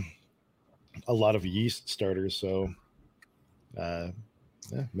a lot of yeast starters, so yeah,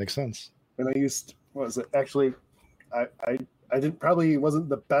 makes sense. And I used, what was it? Actually, I didn't, probably wasn't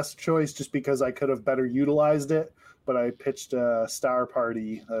the best choice just because I could have better utilized it, but I pitched a Star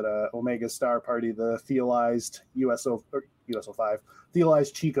Party at Omega Star Party, the theolized USO5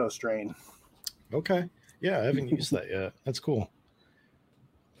 theolized Chico strain. Okay. Yeah, I haven't used that yet. That's cool.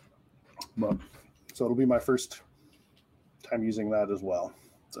 But, so it'll be my first time using that as well.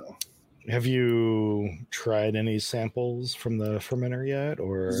 So have you tried any samples from the fermenter yet?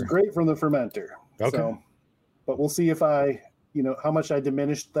 Or it's great from the fermenter. Okay. So, but we'll see if I, how much I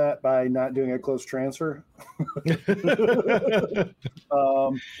diminished that by not doing a close transfer.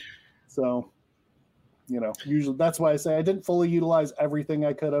 So, usually that's why I say I didn't fully utilize everything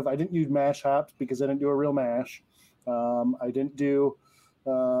I could have. I didn't use mash hops because I didn't do a real mash. I didn't do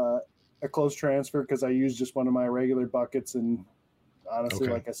a close transfer because I used just one of my regular buckets. And honestly,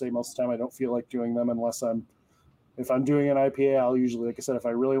 like I say, most of the time I don't feel like doing them unless if I'm doing an IPA, I'll usually, like I said, if I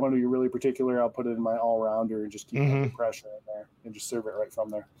really want to be really particular, I'll put it in my all-rounder and just keep the pressure in there and just serve it right from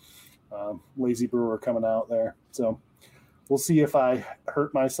there. Lazy brewer coming out there. So we'll see if I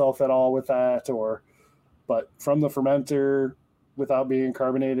hurt myself at all with that, but from the fermenter without being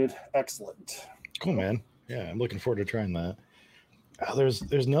carbonated, excellent. Cool, man. Yeah, I'm looking forward to trying that.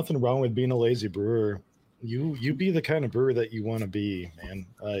 There's nothing wrong with being a lazy brewer. You be the kind of brewer that you want to be, man.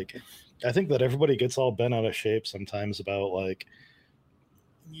 I think that everybody gets all bent out of shape sometimes about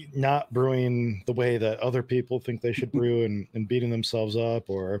not brewing the way that other people think they should brew and beating themselves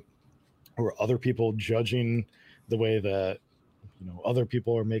up, or other people judging the way that other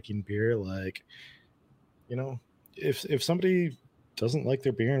people are making beer. If somebody doesn't like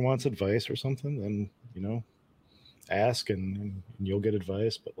their beer and wants advice or something, then ask and you'll get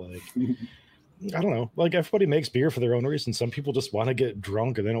advice. But I don't know. Everybody makes beer for their own reasons. Some people just want to get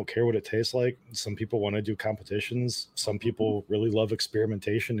drunk and they don't care what it tastes like. Some people want to do competitions. Some people really love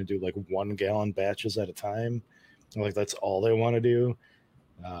experimentation and do 1 gallon batches at a time. That's all they want to do.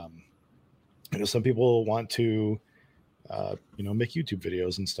 Some people want to, make YouTube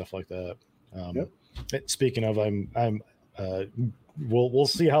videos and stuff like that. Speaking of, we'll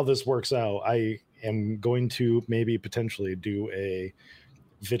see how this works out. I am going to maybe potentially do a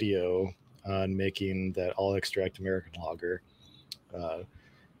video on making that all extract American lager.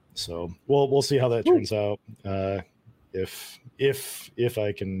 So we'll see how that turns out. If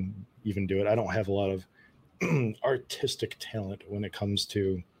I can even do it. I don't have a lot of artistic talent when it comes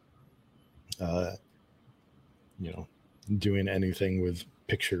to doing anything with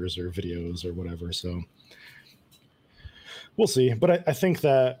pictures or videos or whatever. So we'll see. But I think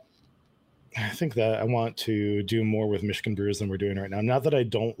that I want to do more with Michigan Brews than we're doing right now. Not that I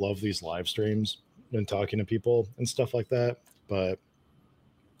don't love these live streams and talking to people and stuff like that, but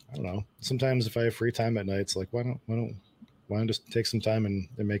I don't know. Sometimes if I have free time at night, it's why don't just take some time and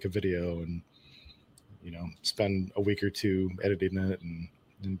make a video and spend a week or two editing it and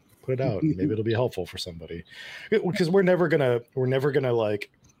put it out. And maybe it'll be helpful for somebody, because we're never gonna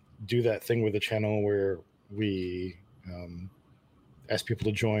do that thing with the channel where we ask people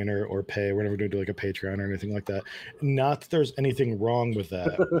to join or pay. We're never going to do a Patreon or anything like that. Not that there's anything wrong with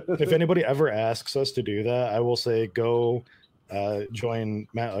that. If anybody ever asks us to do that, I will say go join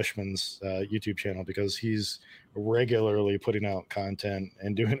Matt Ushman's YouTube channel, because he's regularly putting out content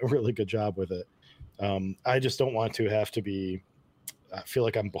and doing a really good job with it. I just don't want to have to I feel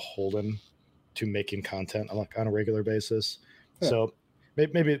like I'm beholden to making content on a regular basis. Yeah. So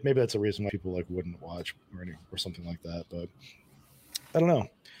maybe that's a reason why people wouldn't watch or something like that. But I don't know.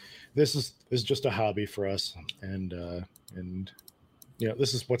 This is just a hobby for us, and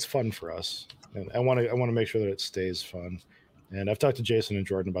this is what's fun for us, and I want to make sure that it stays fun. And I've talked to Jason and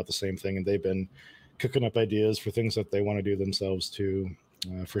Jordan about the same thing, and they've been cooking up ideas for things that they want to do themselves too,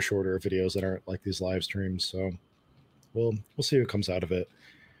 for shorter videos that aren't like these live streams. So we'll see what comes out of it.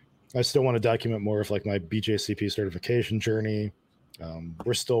 I still want to document more of my BJCP certification journey.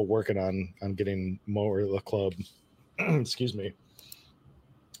 We're still working on getting more of the club. Excuse me.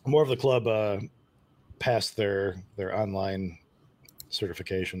 More of the club passed their online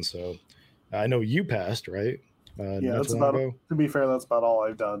certification. So I know you passed, right? Yeah, that's about. To be fair, that's about all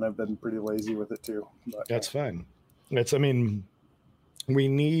I've done. I've been pretty lazy with it too. But, that's fine. We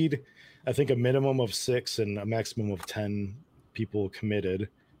need, I think, a minimum of 6 and a maximum of 10 people committed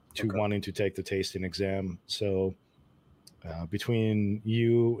to wanting to take the tasting exam. So between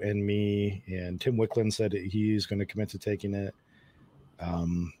you and me and Tim Wicklund said he's going to commit to taking it.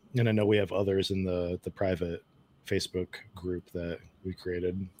 And I know we have others in the private Facebook group that we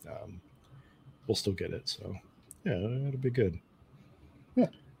created. We'll still get it. So yeah, it'll be good. Yeah.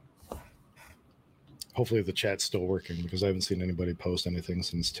 Hopefully the chat's still working, because I haven't seen anybody post anything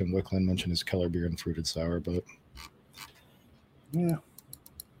since Tim Wicklund mentioned his Keller beer and fruited sour, but yeah,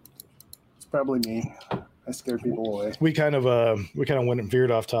 it's probably me. I scared people away. We kind of went and veered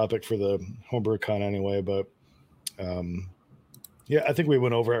off topic for the Homebrew Con anyway, but yeah, I think we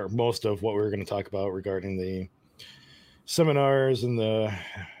went over most of what we were going to talk about regarding the seminars and the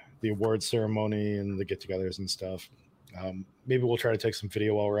award ceremony and the get-togethers and stuff. Maybe we'll try to take some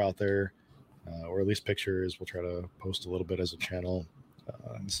video while we're out there, or at least pictures. We'll try to post a little bit as a channel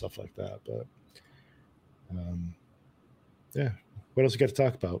and stuff like that. But yeah, what else you got to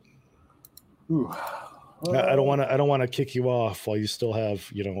talk about? Ooh. I don't want to kick you off while you still have,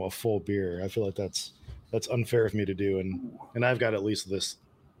 you know, a full beer. I feel like that's unfair of me to do, and I've got at least this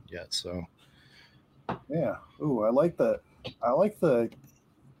yet. So yeah. Ooh, I like the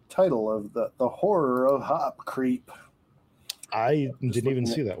title of the horror of hop creep. I didn't even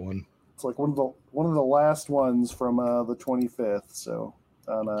see that one. It's like one of the last ones from the 25th. So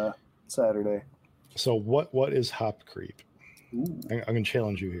on Saturday. So what is hop creep? Ooh. I'm gonna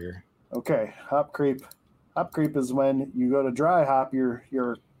challenge you here. Okay, hop creep. Hop creep is when you go to dry hop your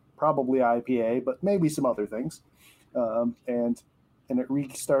probably IPA, but maybe some other things, and it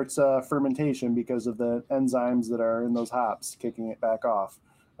restarts fermentation because of the enzymes that are in those hops kicking it back off.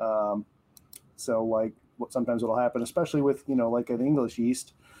 So like sometimes what'll happen, especially with, you know, like an English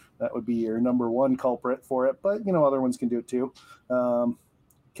yeast, that would be your number one culprit for it, but you know, other ones can do it too.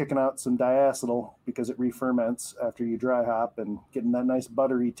 Kicking out some diacetyl because it re-ferments after you dry hop, and getting that nice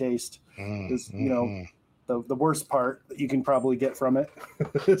buttery taste is, you know, the worst part that you can probably get from it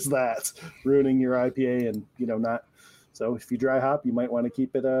is that ruining your IPA, and, you know, not. So if you dry hop, you might want to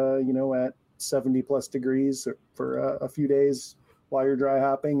keep it, you know, at 70 plus degrees for a few days while you're dry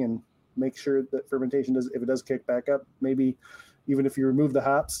hopping, and make sure that fermentation if it does kick back up, maybe even if you remove the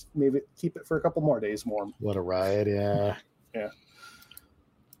hops, maybe keep it for a couple more days warm. Let it ride. Yeah. Yeah.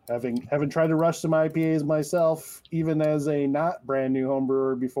 Having tried to rush some IPAs myself, even as a not brand new home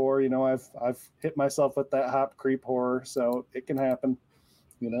brewer before, you know, I've hit myself with that hop creep horror, so it can happen.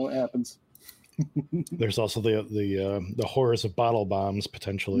 You know, it happens. There's also the horrors of bottle bombs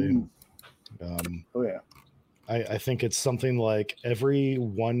potentially. Oh yeah. I think it's something like every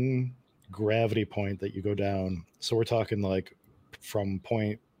one gravity point that you go down. So we're talking like from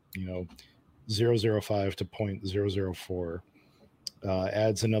point, you know, 0.005 to 0.004.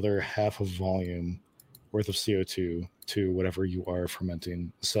 Adds another half of volume worth of CO2 to whatever you are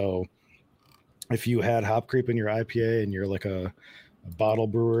fermenting. So if you had hop creep in your IPA and you're like a bottle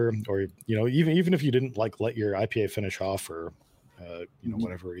brewer, or, you know, even if you didn't like let your IPA finish off for, you know,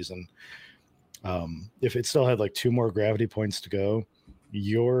 whatever reason, if it still had like 2 more gravity points to go,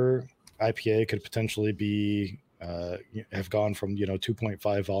 your IPA could potentially be have gone from, you know,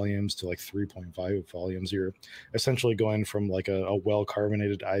 2.5 volumes to like 3.5 volumes. You're essentially going from like a well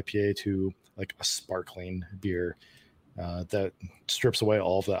carbonated IPA to like a sparkling beer that strips away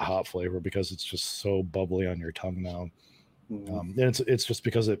all of that hop flavor because it's just so bubbly on your tongue now. And it's just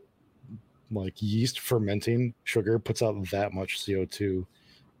because it, like, yeast fermenting sugar puts out that much CO2.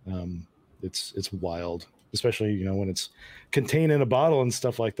 It's wild, especially, you know, when it's contained in a bottle and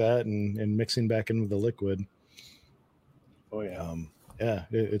stuff like that, and mixing back into the liquid. Oh yeah. Yeah,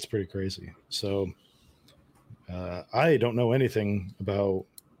 it's pretty crazy. So I don't know anything about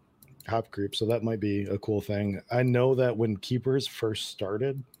hop creep, so that might be a cool thing. I know that when Keepers first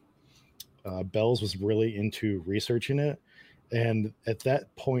started, Bell's was really into researching it, and at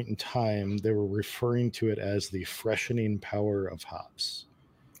that point in time, they were referring to it as the freshening power of hops,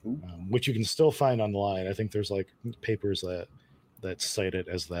 which you can still find online. I think there's like papers that cite it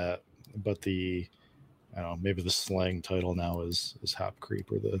as that, but I don't know, maybe the slang title now is hop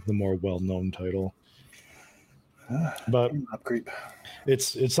creep, or the more well-known title. But hop creep,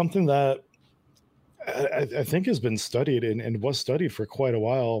 it's something that I think has been studied and was studied for quite a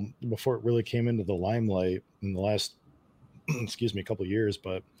while before it really came into the limelight in the last excuse me, a couple of years.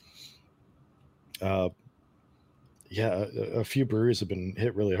 But yeah, a few breweries have been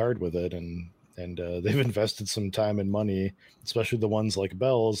hit really hard with it, and they've invested some time and money, especially the ones like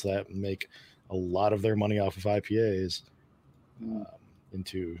Bell's that make a lot of their money off of IPAs,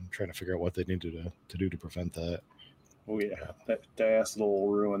 into trying to figure out what they need to do to prevent that. Oh yeah, that diacetyl will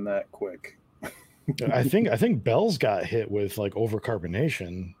ruin that quick. I think Bell's got hit with like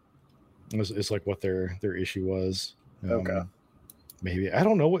overcarbonation It's like what their issue was. Okay. Maybe I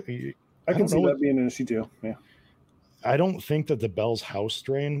don't know what I can see that being an issue too. Yeah. I don't think that the Bell's House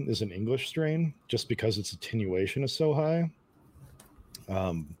strain is an English strain just because its attenuation is so high.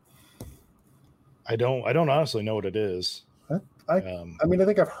 I don't honestly know what it is. I mean, I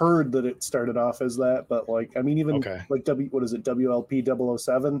think I've heard that it started off as that, but like, I mean, even like what is it, WLP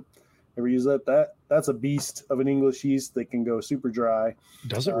 007? Ever use that? That's a beast of an English yeast that can go super dry.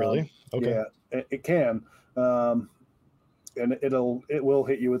 Does it really? Okay. Yeah, it can. And it will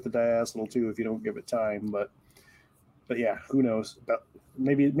hit you with the diacetyl too if you don't give it time. But yeah, who knows?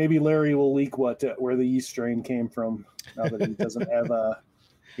 Maybe Larry will leak where the yeast strain came from now that he doesn't have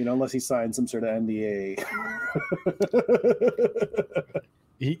unless he signed some sort of NDA.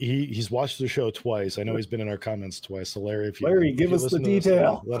 He's watched the show twice. I know he's been in our comments twice. So Larry, give us the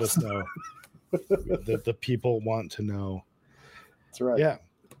detail. Let us know. the people want to know. That's right. Yeah.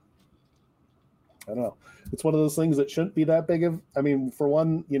 I don't know. It's one of those things that shouldn't be that big of. I mean, for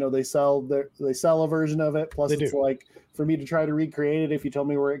one, they sell a version of it. Plus, it's like for me to try to recreate it. If you tell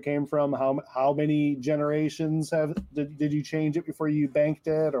me where it came from, how many generations did you change it before you banked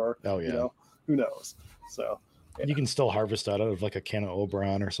it, or who knows? So yeah. You can still harvest out of like a can of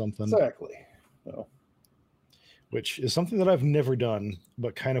Oberon or something. Exactly. So. Which is something that I've never done,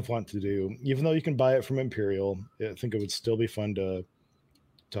 but kind of want to do. Even though you can buy it from Imperial, I think it would still be fun to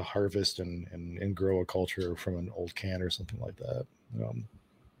harvest and grow a culture from an old can or something like that.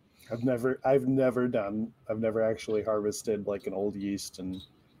 I've never actually harvested like an old yeast and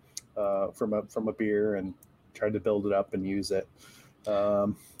from a beer and tried to build it up and use it.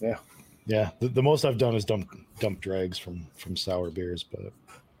 Yeah. The most I've done is dump dregs from sour beers, but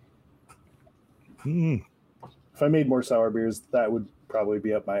if I made more sour beers, that would probably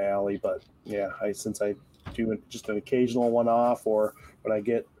be up my alley. But yeah, since I do just an occasional one-off, or when I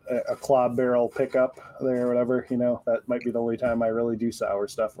get a Claw Barrel pickup there or whatever, that might be the only time I really do sour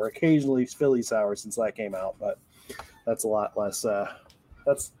stuff, or occasionally Philly sour since that came out, but that's a lot less.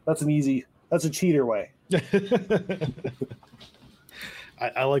 That's a cheater way.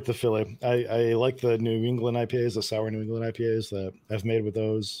 I like the Philly. I like the New England IPAs, the sour New England IPAs that I've made with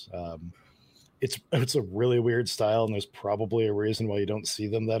those. It's a really weird style, and there's probably a reason why you don't see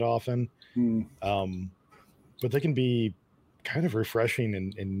them that often. But they can be kind of refreshing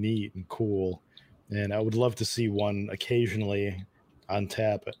and neat and cool. And I would love to see one occasionally on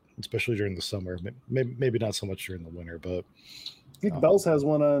tap, especially during the summer. Maybe not so much during the winter, but I think Bell's had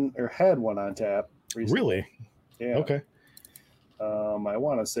one on tap recently. Really? Yeah. Okay. I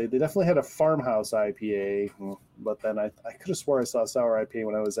want to say they definitely had a farmhouse IPA, but then I could have swore I saw a sour IPA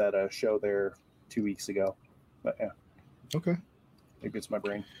when I was at a show there 2 weeks ago. But yeah. Okay. Maybe it's my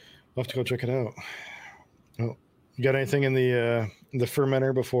brain. I'll have to go check it out. Oh, you got anything in the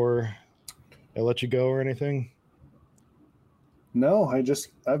fermenter before I let you go or anything? No,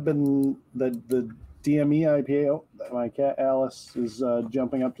 I've been the DME IPA. Oh, my cat Alice is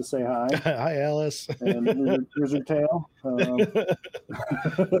jumping up to say hi. Hi, Alice. And here's her tail.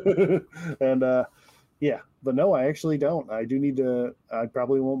 And yeah, but no, I actually don't. I do need to. I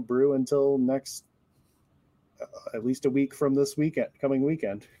probably won't brew until next, at least a week from this coming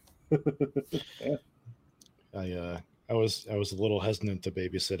weekend. Yeah. I was a little hesitant to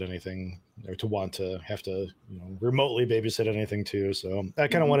babysit anything, or to want to have to remotely babysit anything too. So I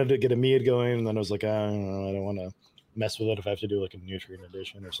kind of wanted to get a mead going, and then I was like, I don't want to mess with it if I have to do like a nutrient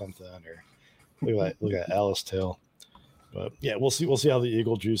addition or something. Or look at Alice tail. But yeah, we'll see how the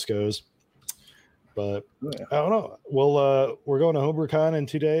Eagle juice goes. But I don't know. We're going to HomebrewCon in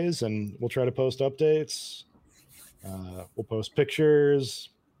 2 days, and we'll try to post updates. We'll post pictures.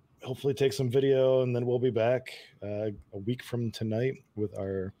 Hopefully take some video, and then we'll be back a week from tonight with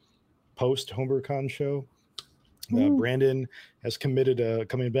our post HomebrewCon show. Brandon has committed to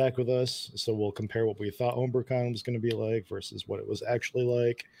coming back with us, so we'll compare what we thought HomebrewCon was going to be like versus what it was actually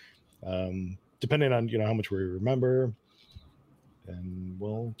like, depending on how much we remember, and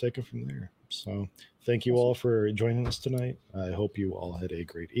we'll take it from there. So thank you all for joining us tonight. I hope you all had a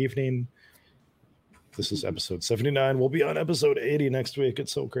great evening. This is episode 79. We'll be on episode 80 next week.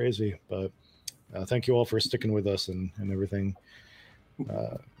 It's so crazy. But thank you all for sticking with us and everything.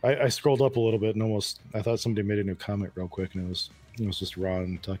 I scrolled up a little bit and I thought somebody made a new comment real quick, and it was just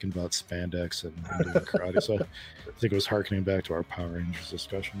Ron talking about spandex and doing karate. So I think it was harkening back to our Power Rangers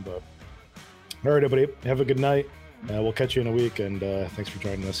discussion. But all right, everybody, have a good night. We'll catch you in a week, and thanks for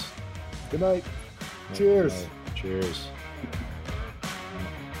joining us. Good night. Cheers. Cheers.